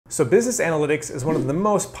So business analytics is one of the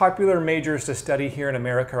most popular majors to study here in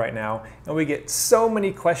America right now, and we get so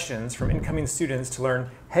many questions from incoming students to learn,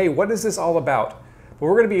 hey, what is this all about? But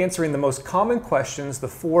we're going to be answering the most common questions, the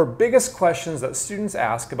 4 biggest questions that students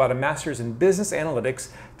ask about a master's in business analytics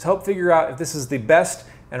to help figure out if this is the best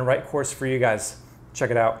and right course for you guys.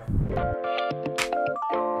 Check it out.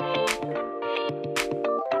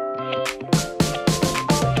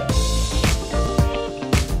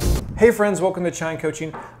 Hey friends, welcome to Chine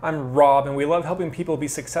Coaching. I'm Rob, and we love helping people be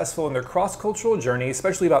successful in their cross-cultural journey,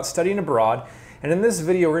 especially about studying abroad. And in this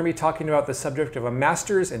video, we're going to be talking about the subject of a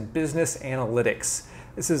master's in business analytics.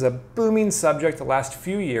 This is a booming subject the last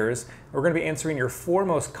few years. We're going to be answering your 4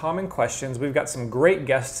 most common questions. We've got some great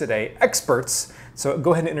guests today, experts. So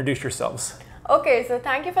go ahead and introduce yourselves. Okay, so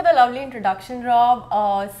thank you for the lovely introduction,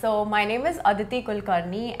 Rob. So my name is Aditi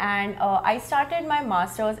Kulkarni, and I started my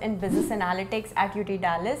master's in business analytics at UT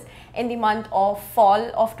Dallas in the month of fall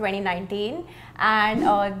of 2019, and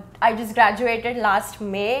I just graduated last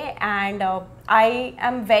May, and I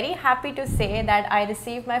am very happy to say that I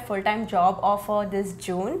received my full-time job offer this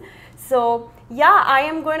June. So yeah, I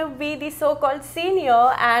am going to be the so-called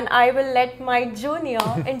senior, and I will let my junior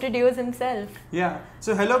introduce himself. Yeah,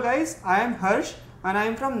 so hello guys, I am Harsh and I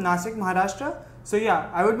am from Nashik, Maharashtra. So yeah,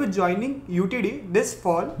 I would be joining UTD this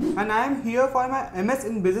fall, and I am here for my MS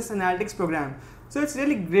in Business Analytics program. So it's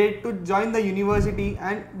really great to join the university,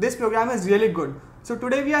 and this program is really good. So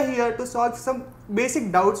today we are here to solve some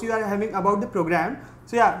basic doubts you are having about the program.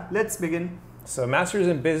 So yeah, let's begin. So Master's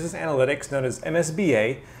in Business Analytics, known as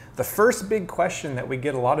MSBA, the first big question that we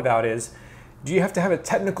get a lot about is, do you have to have a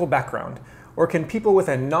technical background? Or can people with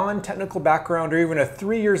a non-technical background or even a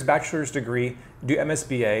 3 years bachelor's degree do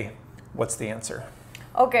MSBA? What's the answer?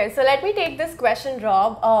 Okay, so let me take this question,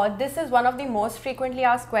 Rob. This is one of the most frequently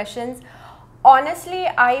asked questions. Honestly,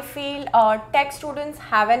 I feel tech students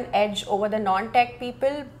have an edge over the non-tech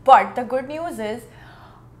people, but the good news is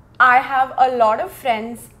I have a lot of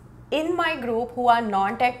friends in my group who are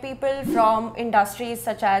non-tech people from industries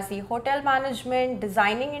such as the hotel management,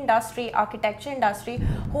 designing industry, architecture industry,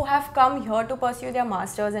 who have come here to pursue their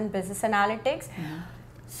masters in business analytics.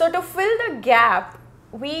 So to fill the gap,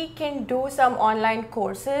 we can do some online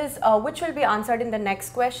courses, which will be answered in the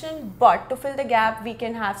next question. But to fill the gap, we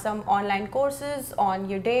can have some online courses on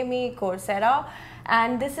Udemy, Coursera,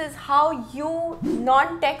 and this is how you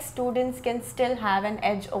non-tech students can still have an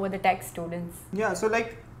edge over the tech students. Yeah, so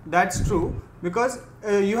that's true, because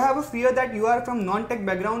you have a fear that you are from non-tech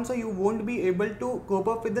background, so you won't be able to cope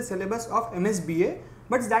up with the syllabus of MSBA,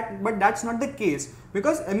 but that's not the case,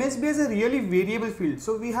 because MSBA is a really variable field.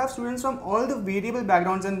 So we have students from all the variable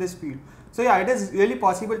backgrounds in this field. So yeah, it is really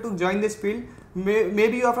possible to join this field.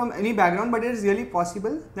 Maybe you are from any background, but it is really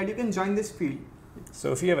possible that you can join this field.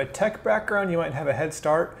 So if you have a tech background, you might have a head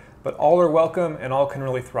start, but all are welcome and all can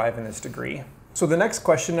really thrive in this degree. So the next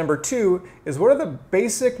question, number 2, is what are the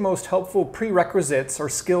basic, most helpful prerequisites or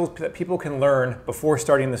skills that people can learn before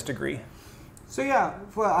starting this degree? So yeah,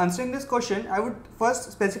 for answering this question, I would first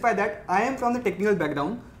specify that I am from the technical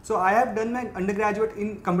background. So I have done my undergraduate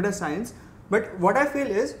in computer science. But what I feel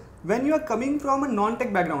is, when you are coming from a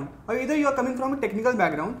non-tech background, or either you are coming from a technical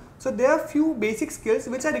background, so there are few basic skills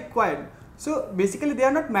which are required. So basically they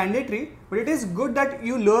are not mandatory, but it is good that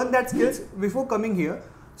you learn that skills before coming here.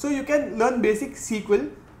 So you can learn basic SQL,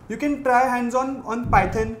 you can try hands-on on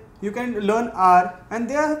Python, you can learn R, and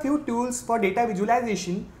there are a few tools for data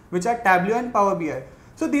visualization, which are Tableau and Power BI.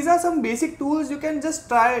 So these are some basic tools you can just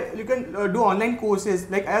try. You can do online courses,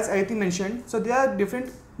 like as Aditi mentioned. So there are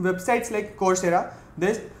different websites like Coursera,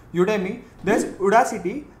 there's Udemy, there's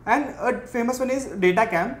Udacity, and a famous one is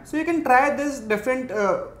DataCamp. So you can try these different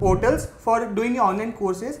portals for doing your online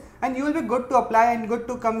courses, and you will be good to apply and good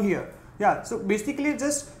to come here. Yeah, so basically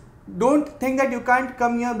just don't think that you can't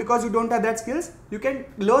come here because you don't have that skills. You can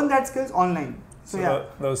learn that skills online. So yeah,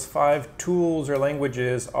 those 5 tools or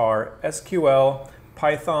languages are SQL,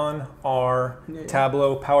 Python, R,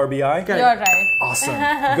 Tableau, Power BI. You're right.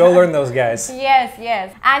 Awesome. Go learn those guys. Yes,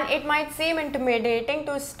 yes. And it might seem intimidating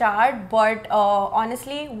to start, but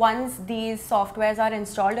honestly, once these softwares are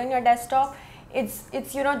installed on your desktop, it's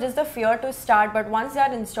just the fear to start, but once they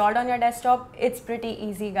are installed on your desktop, it's pretty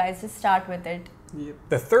easy, guys. Just start with it. Yep.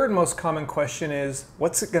 The third most common question is,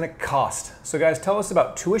 what's it going to cost? So guys, tell us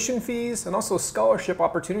about tuition fees and also scholarship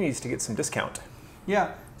opportunities to get some discount.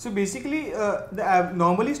 Yeah, so basically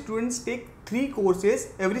normally students take 3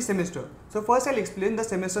 courses every semester. So first I'll explain the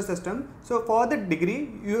semester system. So for the degree,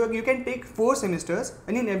 you can take 4 semesters,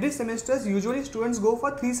 and in every semester usually students go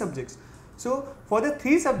for 3 subjects. So for the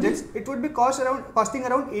 3 subjects, it would be costing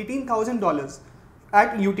around $18,000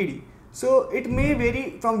 at UTD. So it may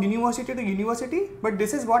vary from university to university, but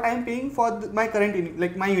this is what I am paying for my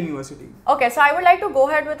current my university. Okay, so I would like to go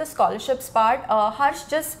ahead with the scholarships part. Harsh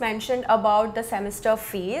just mentioned about the semester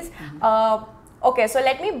fees. Okay, so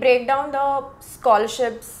let me break down the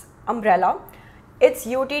scholarships umbrella. It's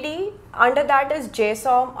UTD, under that is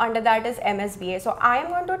JSOM, under that is MSBA. So I am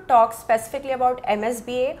going to talk specifically about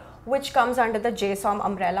MSBA, which comes under the JSOM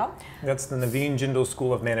umbrella. That's the Naveen Jindal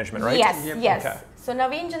School of Management, right? Yes, Yep. yes. Okay. So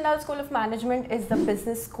Naveen Jindal School of Management is the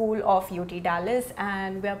business school of UT Dallas,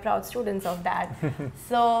 and we are proud students of that.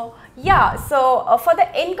 So yeah, so for the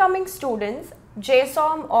incoming students,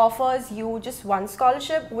 JSOM offers you just one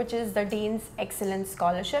scholarship, which is the Dean's Excellence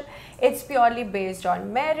Scholarship. It's purely based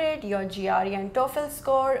on merit, your GRE and TOEFL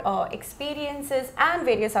score, experiences, and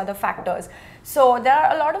various other factors. So there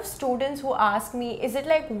are a lot of students who ask me, is it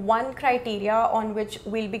like one criteria on which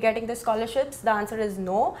we'll be getting the scholarships? The answer is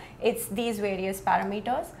no, it's these various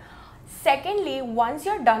parameters. Secondly, once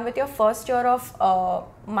you're done with your first year of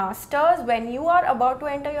masters, when you are about to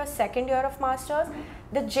enter your second year of masters,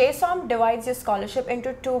 the JSOM divides your scholarship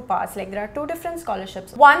into two parts. Like there are two different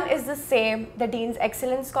scholarships. One is the same, the Dean's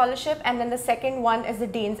Excellence Scholarship, and then the second one is the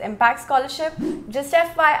Dean's Impact Scholarship. Just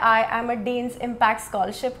FYI, I'm a Dean's Impact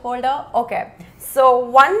Scholarship holder. Okay, so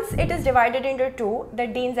once it is divided into two, the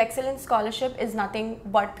Dean's Excellence Scholarship is nothing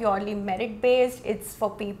but purely merit based. It's for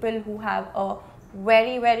people who have a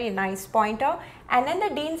very nice pointer, and then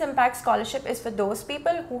the Dean's Impact Scholarship is for those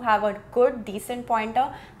people who have a good decent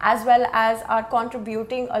pointer as well as are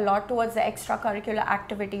contributing a lot towards the extracurricular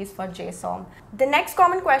activities for JSOM. The next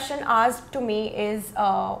common question asked to me is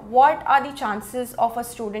what are the chances of a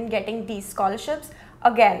student getting these scholarships?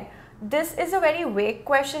 Again, this is a very vague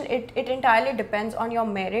question. It entirely depends on your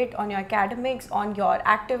merit, on your academics, on your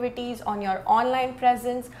activities, on your online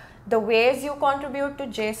presence, the ways you contribute to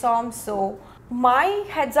JSOM. So my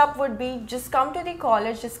heads up would be, just come to the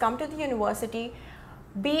college, just come to the university,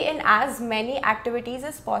 be in as many activities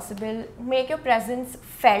as possible, make your presence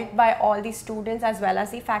felt by all the students as well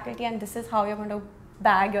as the faculty, and this is how you're going to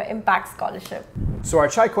bag your impact scholarship. So our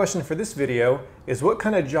chai question for this video is, what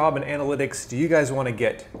kind of job in analytics do you guys want to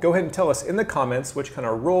get? Go ahead and tell us in the comments which kind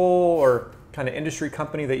of role or kind of industry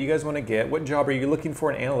company that you guys want to get. What job are you looking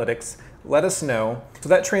for in analytics? Let us know. So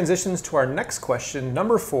that transitions to our next question.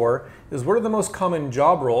 Number 4 is, what are the most common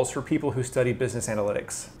job roles for people who study business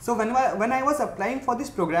analytics? So when I was applying for this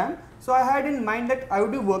program, so I had in mind that I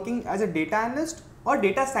would be working as a data analyst or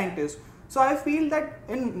data scientist. So I feel that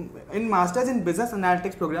in Masters in Business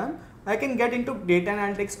Analytics program, I can get into data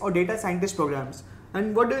analytics or data scientist programs.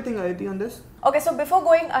 And what do you think, Aditi, on this? Okay, so before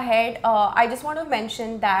going ahead, I just want to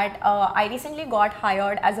mention that I recently got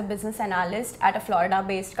hired as a business analyst at a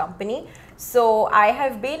Florida-based company. So I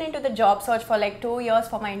have been into the job search for like 2 years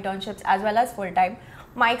for my internships as well as full-time.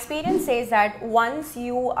 My experience says that once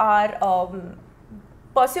you are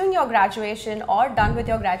pursuing your graduation or done with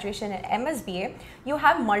your graduation in MSBA, you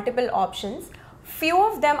have multiple options. Few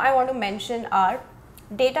of them I want to mention are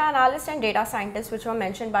data analyst and data scientist, which were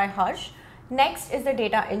mentioned by Harsh. Next is the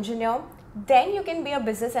data engineer. Then you can be a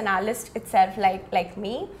business analyst itself like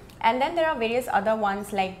me. And then there are various other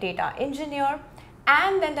ones like data engineer.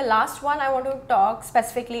 And then the last one I want to talk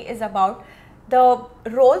specifically is about the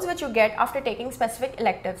roles which you get after taking specific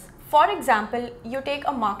electives. For example, you take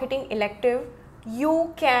a marketing elective,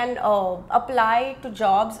 you can apply to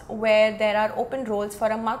jobs where there are open roles for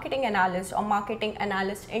a marketing analyst or marketing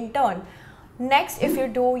analyst intern. Next, if you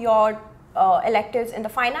do your electives in the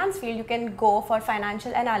finance field, you can go for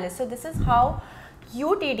financial analyst. So this is how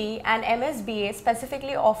UTD and MSBA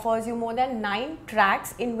specifically offers you more than 9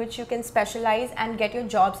 tracks in which you can specialize and get your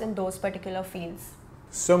jobs in those particular fields.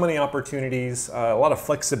 So many opportunities, a lot of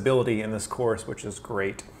flexibility in this course, which is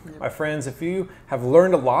great. Yep. My friends, if you have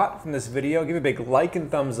learned a lot from this video, give a big like and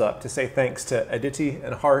thumbs up to say thanks to Aditi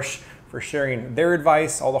and Harsh for sharing their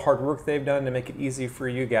advice, all the hard work they've done to make it easy for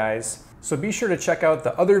you guys. So be sure to check out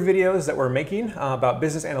the other videos that we're making about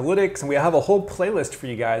business analytics, and we have a whole playlist for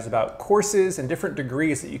you guys about courses and different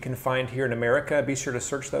degrees that you can find here in America. Be sure to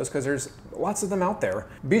search those because there's lots of them out there.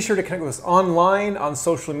 Be sure to connect with us online on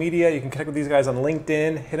social media. You can connect with these guys on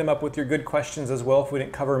LinkedIn. Hit them up with your good questions as well if we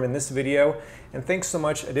didn't cover them in this video. And thanks so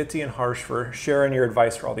much, Aditi and Harsh, for sharing your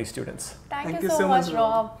advice for all these students. Thank you so much,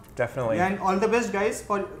 Rob. Definitely. And all the best, guys,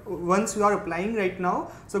 for once you are applying right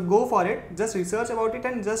now. So go for it. Just research about it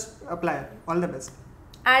and just apply. All the best.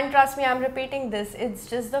 And trust me, I'm repeating this. It's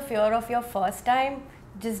just the fear of your first time.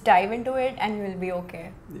 Just dive into it and you'll be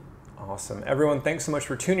okay. Awesome. Everyone, thanks so much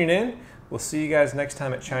for tuning in. We'll see you guys next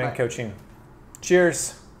time at Chai Coaching.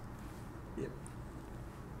 Cheers.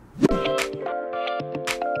 Yep.